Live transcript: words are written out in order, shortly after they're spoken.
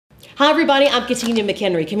Hi everybody, I'm Katina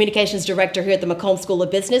McHenry, Communications Director here at the McCombs School of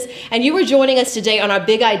Business, and you are joining us today on our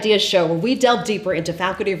Big Ideas Show where we delve deeper into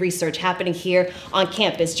faculty research happening here on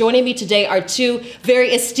campus. Joining me today are two very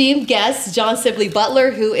esteemed guests, John Sibley Butler,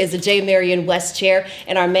 who is a J. Marion West Chair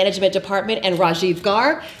in our Management Department, and Rajiv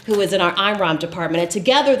Garg, who is in our IROM Department. And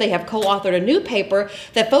together they have co-authored a new paper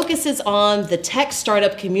that focuses on the tech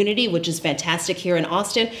startup community, which is fantastic here in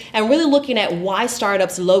Austin, and really looking at why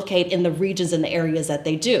startups locate in the regions and the areas that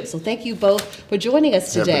they do. So thank you both for joining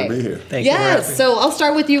us today. Happy to be here. Thank you. Yes, so I'll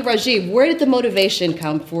start with you, Rajiv. Where did the motivation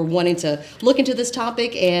come for wanting to look into this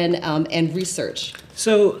topic and research?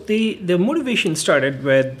 So the motivation started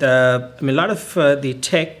with a lot of the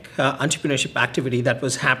tech entrepreneurship activity that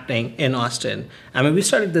was happening in Austin. I mean, we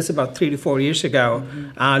started this about 3 to 4 years ago,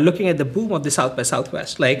 looking at the boom of the South by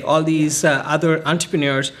Southwest, like all these other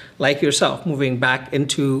entrepreneurs like yourself moving back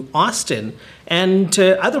into Austin and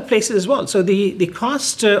other places as well. So the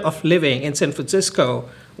cost of living in San Francisco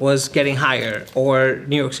was getting higher, or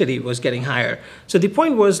New York City was getting higher. So the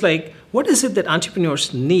point was like, what is it that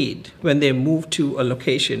entrepreneurs need when they move to a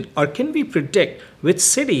location? Or can we predict which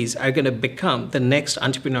cities are going to become the next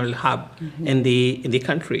entrepreneurial hub in the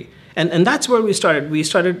country? And that's where we started. We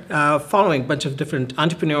started following a bunch of different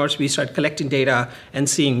entrepreneurs. We started collecting data and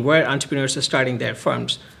seeing where entrepreneurs are starting their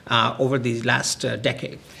firms over these last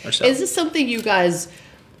decade or so. Is this something you guys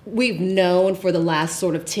we've known for the last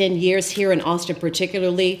sort of 10 years here in Austin,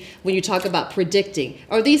 particularly when you talk about predicting?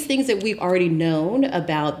 Are these things that we've already known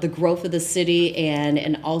about the growth of the city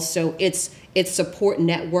and also its support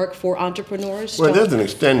network for entrepreneurs? Well, there's an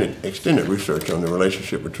extended research on the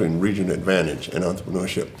relationship between regional advantage and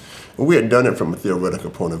entrepreneurship. Well, we had done it from a theoretical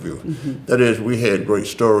point of view. That is, we had great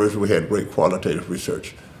stories, we had great qualitative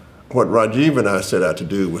research. What Rajiv and I set out to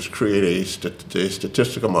do was create a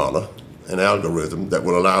statistical model, an algorithm that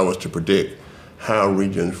will allow us to predict how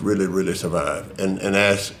regions really survive and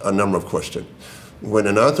ask a number of questions. When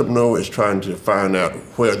an entrepreneur is trying to find out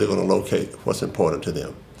where they're going to locate, what's important to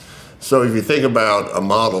them. So if you think about a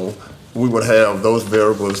model, we would have those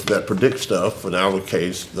variables that predict stuff, in our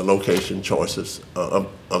case, the location choices of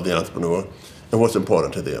the entrepreneur, and what's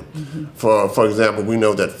important to them. For example, we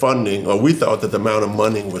know that funding, or we thought that the amount of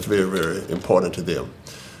money was very important to them.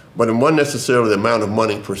 But it wasn't necessarily the amount of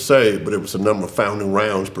money per se, but it was the number of founding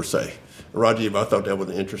rounds per se. Rajiv, I thought that was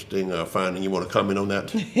an interesting finding. You want to comment on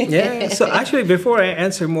that? Yeah, so actually before I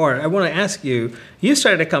answer more, I want to ask you, you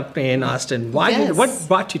started a company in Austin. What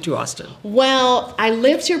brought you to Austin? Well, I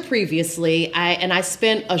lived here previously, and I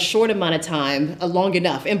spent a short amount of time, long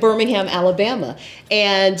enough, in Birmingham, Alabama.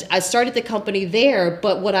 And I started the company there,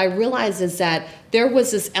 but what I realized is that there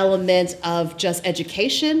was this element of just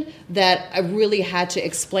education that I really had to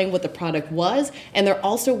explain what the product was, and there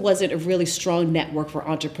also wasn't a really strong network for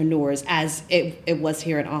entrepreneurs as it was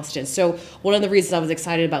here in Austin. So one of the reasons I was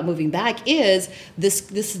excited about moving back is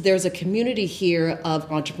there's a community here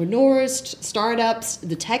of entrepreneurs, startups,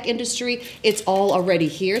 the tech industry. It's all already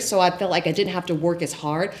here, so I felt like I didn't have to work as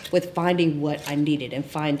hard with finding what I needed and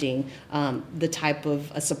finding the type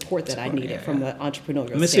of support that I needed from an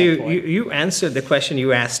entrepreneurial standpoint. You answered the question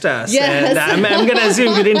you asked us. Yes. And I'm going to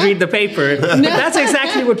assume you didn't read the paper. But that's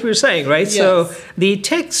exactly what we're saying, right? Yes. So the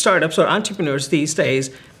tech startups or entrepreneurs these days,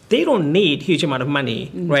 they don't need huge amount of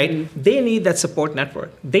money, right? They need that support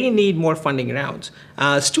network. They need more funding rounds.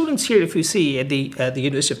 Students here, if you see at the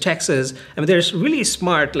University of Texas, I mean, they're really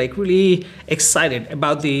smart, like really excited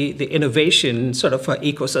about the innovation sort of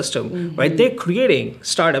ecosystem, right? They're creating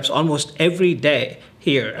startups almost every day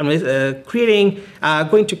here. I mean,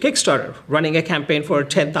 going to Kickstarter, running a campaign for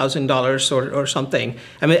 $10,000 or something.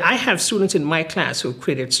 I mean, I have students in my class who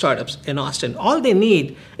created startups in Austin. All they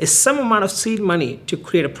need is some amount of seed money to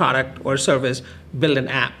create a product or service, build an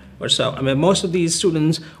app or so. I mean, most of these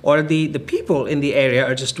students or the people in the area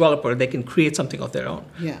are just developers. They can create something of their own,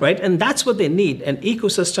 right? And that's what they need, an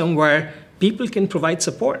ecosystem where people can provide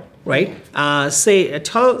support, right?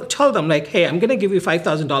 Tell them like, hey, I'm going to give you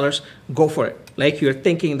 $5,000, go for it. Like you're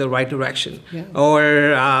thinking in the right direction.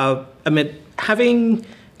 Or, having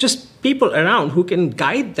just people around who can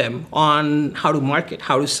guide them on how to market,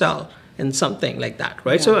 how to sell, and something like that,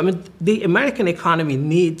 right? So, I mean, the American economy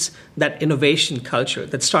needs that innovation culture,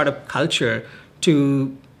 that startup culture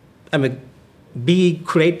to, be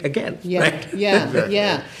great again. Right?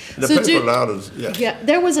 The paper allowed us,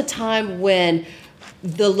 there was a time when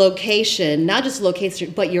the location, not just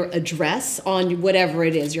location, but your address on whatever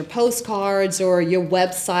it is, your postcards or your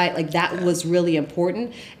website, like that was really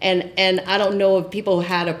important. And I don't know if people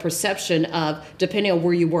had a perception of, depending on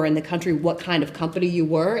where you were in the country, what kind of company you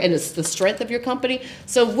were, and it's the strength of your company.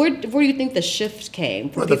 So where do you think the shift came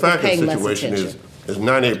from people paying less attention? The fact of the situation is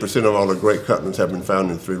 98% of all the great companies have been found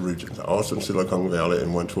in 3 regions: Austin, Silicon Valley,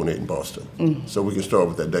 and 128 in Boston. So we can start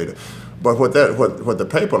with that data. But what the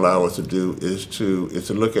paper allows us to do is to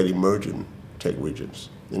look at emerging tech regions.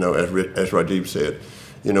 You know, as Rajiv said,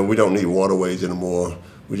 you know, we don't need waterways anymore.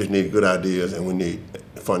 We just need good ideas, and we need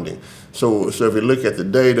funding. So if we look at the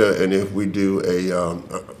data, and if we do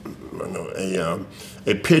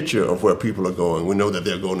a picture of where people are going, we know that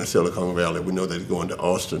they're going to Silicon Valley. We know they're going to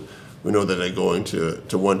Austin. We know that they're going to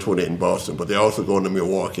 128 in Boston, but they're also going to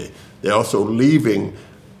Milwaukee. They're also leaving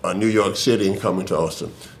New York City and coming to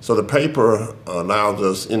Austin. So the paper allows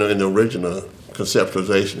us, you know, in the original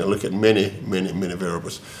conceptualization, to look at many, many, many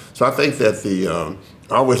variables. So I think that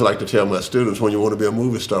I always like to tell my students, when you want to be a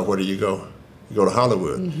movie star, where do you go? You go to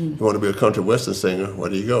Hollywood. You want to be a country western singer, where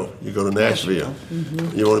do you go? You go to Nashville.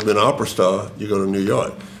 You want to be an opera star, you go to New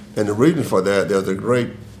York. And the reason for that, there's a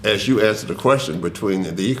great, as you answered the question, between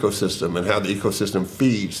the ecosystem and how the ecosystem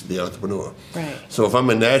feeds the entrepreneur. Right. So if I'm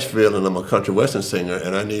in Nashville and I'm a country western singer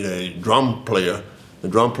and I need a drum player, the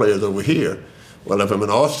drum player's over here. Well, if I'm in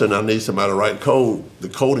Austin, I need somebody to write code. The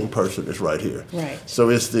coding person is right here. Right. So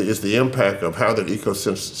it's the impact of how the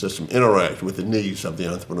ecosystem interacts with the needs of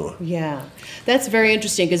the entrepreneur. Yeah, that's very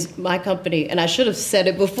interesting, because my company, and I should have said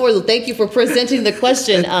it before, thank you for presenting the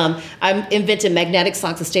question. I invented magnetic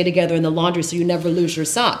socks that stay together in the laundry so you never lose your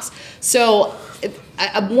socks. So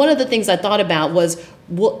one of the things I thought about was,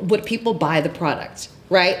 would people buy the product?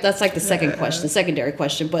 Right? That's like the second question, the secondary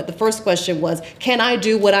question. But the first question was, can I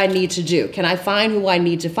do what I need to do? Can I find who I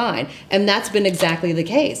need to find? And that's been exactly the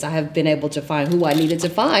case. I have been able to find who I needed to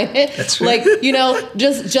find. That's true. Like, you know,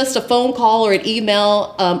 just a phone call or an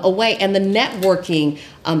email away. And the networking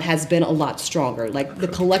has been a lot stronger. Like the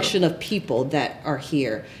collection of people that are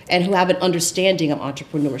here and who have an understanding of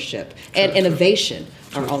entrepreneurship and innovation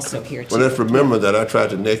are also here too. Well, let's remember that I tried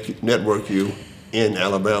to network you in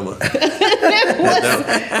Alabama. It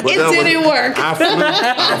didn't work. I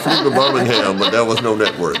flew to Birmingham, but there was no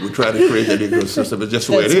network. We tried to create that ecosystem. It's just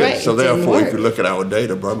the way it is. Right. So It didn't therefore, work. if you look at our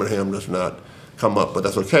data, Birmingham does not come up, but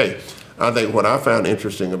that's okay. I think what I found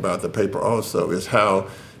interesting about the paper also is how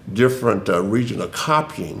different regions are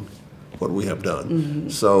copying what we have done.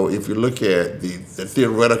 So if you look at the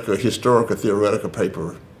historical theoretical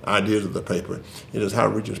paper, ideas of the paper, it is how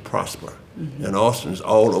regions prosper. And Austin is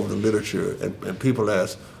all over the literature, and people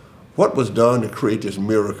ask, what was done to create this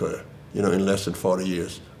miracle, you know, in less than 40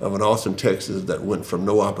 years of an Austin, Texas that went from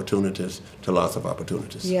no opportunities to lots of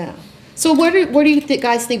opportunities? Yeah. So where do you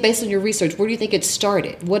guys think, based on your research, where do you think it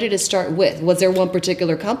started? What did it start with? Was there one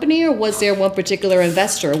particular company, or was there one particular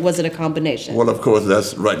investor, or was it a combination? Well, of course,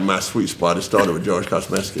 that's right in my sweet spot. It started with George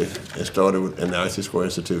Kosmeski. It started in the IC Square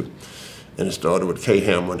Institute. And it started with Kay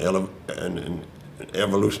Hammer and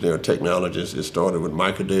evolutionary technologies. It started with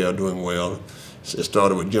Michael Dale doing well. It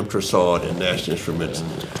started with Jim Tressard and National Instruments.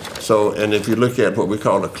 So, and if you look at what we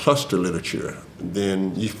call the cluster literature,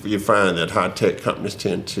 then you find that high-tech companies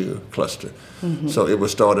tend to cluster. So it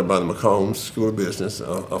was started by the McCombs School of Business,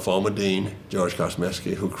 a former dean, George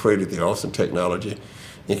Kosmeski, who created the Austin Technology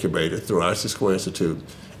Incubator through IC Square Institute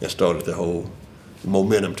and started the whole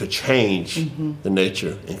momentum to change the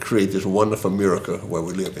nature and create this wonderful miracle where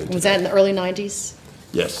we live in today. Was that in the early 90s?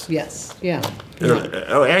 Yes. Yes, yeah.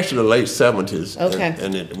 Actually, the late 70s. Okay.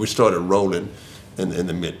 And we started rolling in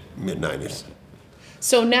the mid-90s.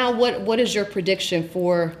 So now what is your prediction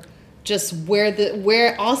for just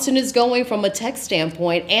where Austin is going from a tech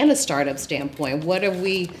standpoint and a startup standpoint? What should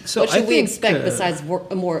we expect besides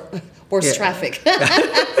worse traffic?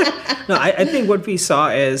 No, I think what we saw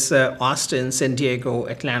is Austin, San Diego,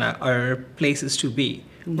 Atlanta are places to be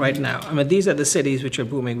right now. I mean, these are the cities which are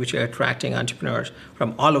booming, which are attracting entrepreneurs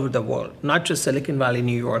from all over the world, not just Silicon Valley,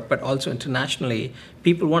 New York, but also internationally.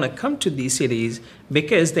 People want to come to these cities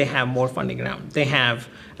because they have more funding around. They have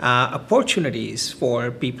opportunities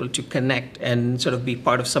for people to connect and sort of be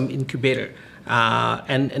part of some incubator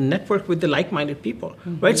and network with the like-minded people,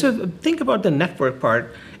 right? So think about the network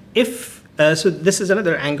part. So this is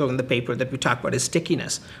another angle in the paper that we talk about is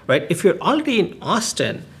stickiness, right? If you're already in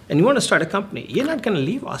Austin and you want to start a company, you're not going to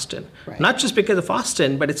leave Austin, not just because of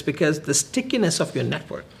Austin, but it's because the stickiness of your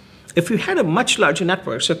network. If you had a much larger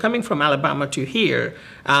network, so coming from Alabama to here,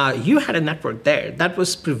 you had a network there that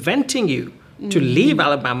was preventing you to leave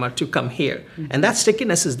Alabama to come here. And that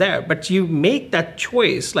stickiness is there, but you make that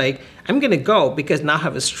choice, like, I'm going to go because now I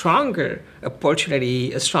have a stronger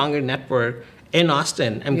opportunity, a stronger network in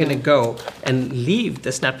Austin. I'm going to go and leave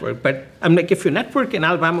this network. But I'm like, if your network in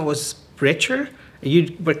Alabama was richer,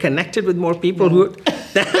 you were connected with more people who,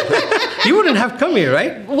 You wouldn't have come here,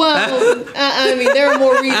 right? Well, I mean, there are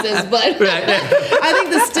more reasons, but I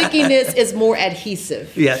think the stickiness is more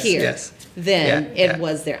adhesive here than it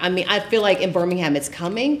was there. I mean, I feel like in Birmingham it's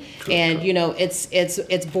coming, and you know,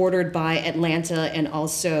 it's bordered by Atlanta and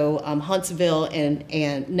also Huntsville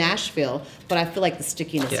and Nashville. But I feel like the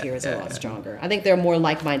stickiness here is a lot stronger. I think there are more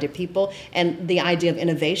like-minded people, and the idea of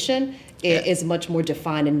innovation is much more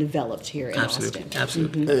defined and developed here in Austin.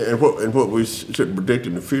 Absolutely. And what we should predict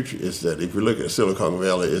in the future is that if you look at Silicon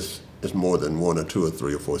Valley, it's more than 1 or 2 or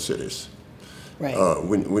 3 or 4 cities. Right.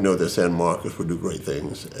 We know that San Marcos will do great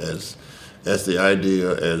things as the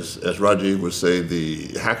idea, as Rajiv would say,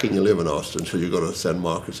 how can you live in Austin? So you go to San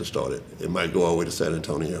Marcos to start it. It might go all the way to San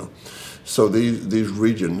Antonio. So these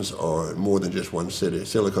regions are more than just one city.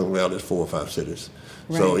 Silicon Valley is 4 or 5 cities.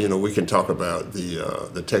 Right. So, you know, we can talk about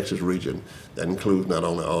the Texas region that includes not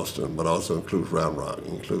only Austin, but also includes Round Rock,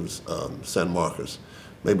 includes San Marcos,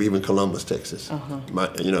 maybe even Columbus, Texas,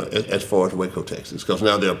 you know, as far as Waco, Texas. Because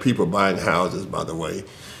now there are people buying houses, by the way,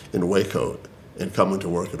 in Waco and coming to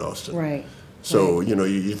work in Austin. Right. So, you know,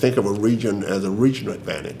 you think of a region as a regional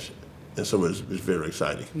advantage. And so it's very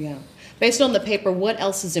exciting. Yeah. Based on the paper, what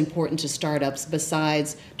else is important to startups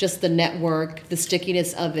besides just the network, the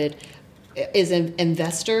stickiness of it? Is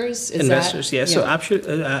investors? Investors, yes. So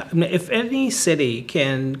if any city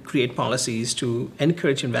can create policies to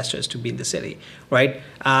encourage investors to be in the city, right?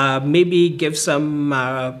 Maybe give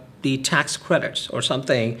some the tax credits or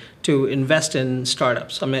something to invest in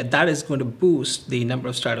startups. I mean, that is going to boost the number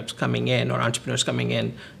of startups coming in or entrepreneurs coming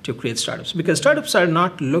in to create startups, because startups are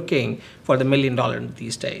not looking for the $1 million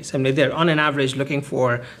these days. I mean, they're on an average looking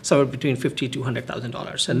for somewhere between $50,000 to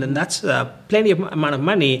 $100,000, and then that's plenty of amount of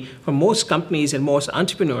money for most companies and most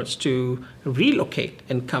entrepreneurs to relocate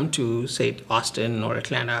and come to, say, Austin or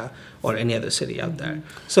Atlanta or any other city out there.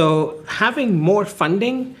 So having more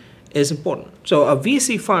funding is important. So a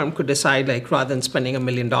VC firm could decide, like, rather than spending $1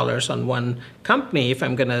 million on one company, if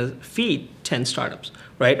I'm going to feed 10 startups,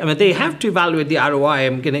 right? I mean, they have to evaluate the ROI.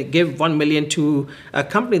 I'm going to give $1 million to a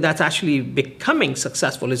company that's actually becoming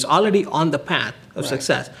successful, is already on the path of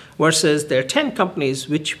success, versus there are 10 companies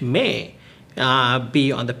which may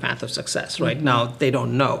be on the path of success. Right now, they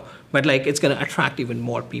don't know. But like, it's going to attract even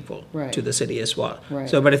more people to the city as well. Right.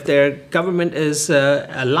 So, but if their government is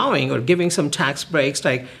allowing or giving some tax breaks,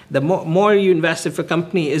 like the more you invest, if a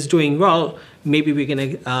company is doing well, maybe we're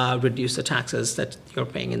going to reduce the taxes that you're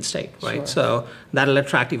paying in state, right? Sure. So that'll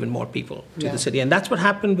attract even more people to the city. And that's what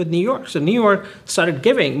happened with New York. So New York started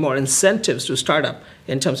giving more incentives to startup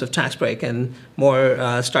in terms of tax break, and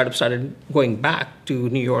more startups started going back to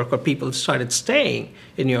New York, or people started staying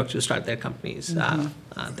in New York to start their companies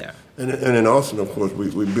there. And in Austin, of course,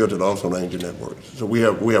 we built it also on Angel Network. So we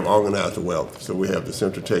have organized the wealth. So we have the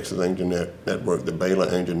Central Texas Angel Network, the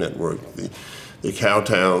Baylor Angel Network, the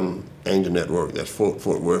Cowtown Angel Network, that's Fort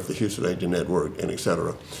Worth, the Houston Angel Network, and et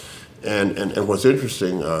cetera. And what's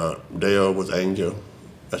interesting, Dale was Angel.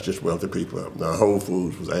 That's just wealthy people. Whole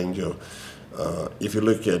Foods was Angel. If you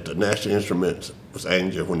look at the National Instruments, was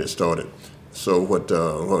Angel when it started. So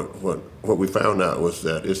what we found out was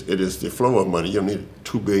that it is the flow of money. You don't need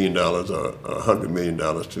 $2 billion or $100 million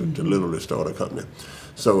to literally start a company.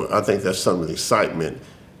 So I think that's some of the excitement.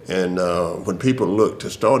 And when people look to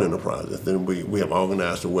start enterprises, then we have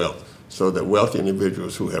organized the wealth, so that wealthy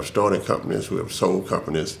individuals who have started companies, who have sold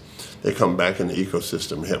companies, they come back in the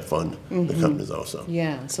ecosystem and help fund the companies also.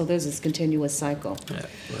 Yeah, so there's this continuous cycle. Yeah.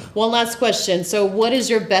 One last question. So what is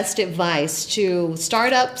your best advice to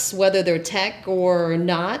startups, whether they're tech or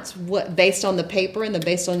not, based on the paper and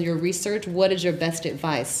based on your research, what is your best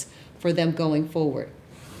advice for them going forward?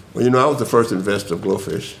 Well, I was the first investor of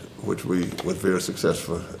Glowfish, which was very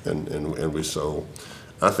successful, and we sold.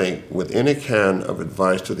 I think with any kind of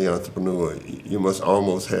advice to the entrepreneur, you must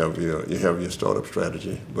almost have your startup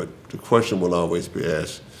strategy. But the question will always be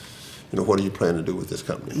asked, what do you plan to do with this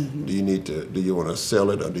company? Do you want to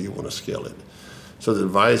sell it, or do you want to scale it? So the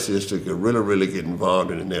advice is to really get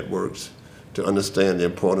involved in the networks, to understand the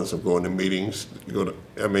importance of going to meetings. My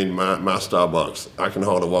Starbucks, I can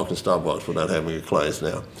hardly walk in Starbucks without having a class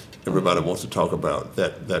now. Everybody wants to talk about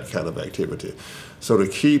that kind of activity. So to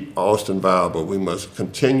keep Austin viable, we must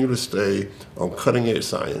continue to stay on cutting edge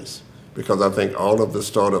science, because I think all of the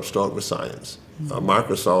startups start with science.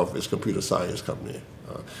 Microsoft is a computer science company.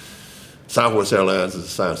 Southwest Airlines is the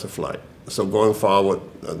science of flight. So going forward,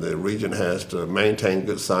 the region has to maintain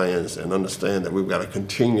good science and understand that we've got to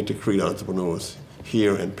continue to create entrepreneurs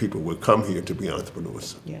here, and people will come here to be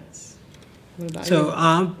entrepreneurs. Yes. What about you?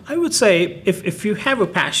 I would say if you have a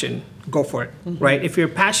passion, go for it, right? If you're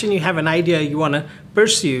passionate, you have an idea you want to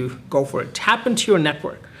pursue, go for it. Tap into your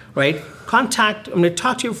network, right? Talk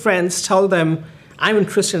to your friends, tell them, I'm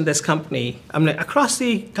interested in this company. Across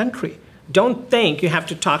the country. Don't think you have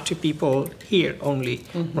to talk to people here only,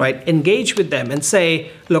 right? Engage with them and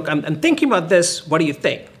say, look, I'm thinking about this, what do you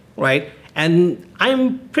think, right? And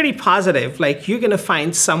I'm pretty positive, like you're gonna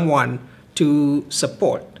find someone to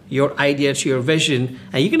support your idea, to your vision,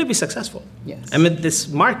 and you're going to be successful. Yes. I mean, this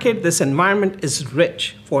market, this environment is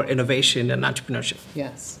rich for innovation and entrepreneurship.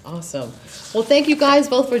 Yes, awesome. Well, thank you guys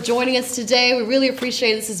both for joining us today. We really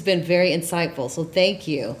appreciate it. This has been very insightful, so thank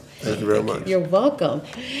you. Thank you very much. You're welcome.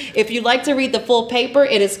 If you'd like to read the full paper,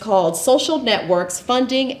 it is called Social Networks,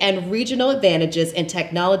 Funding and Regional Advantages in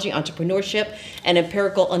Technology Entrepreneurship and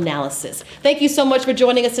Empirical Analysis. Thank you so much for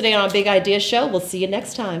joining us today on our Big Idea Show. We'll see you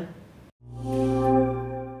next time.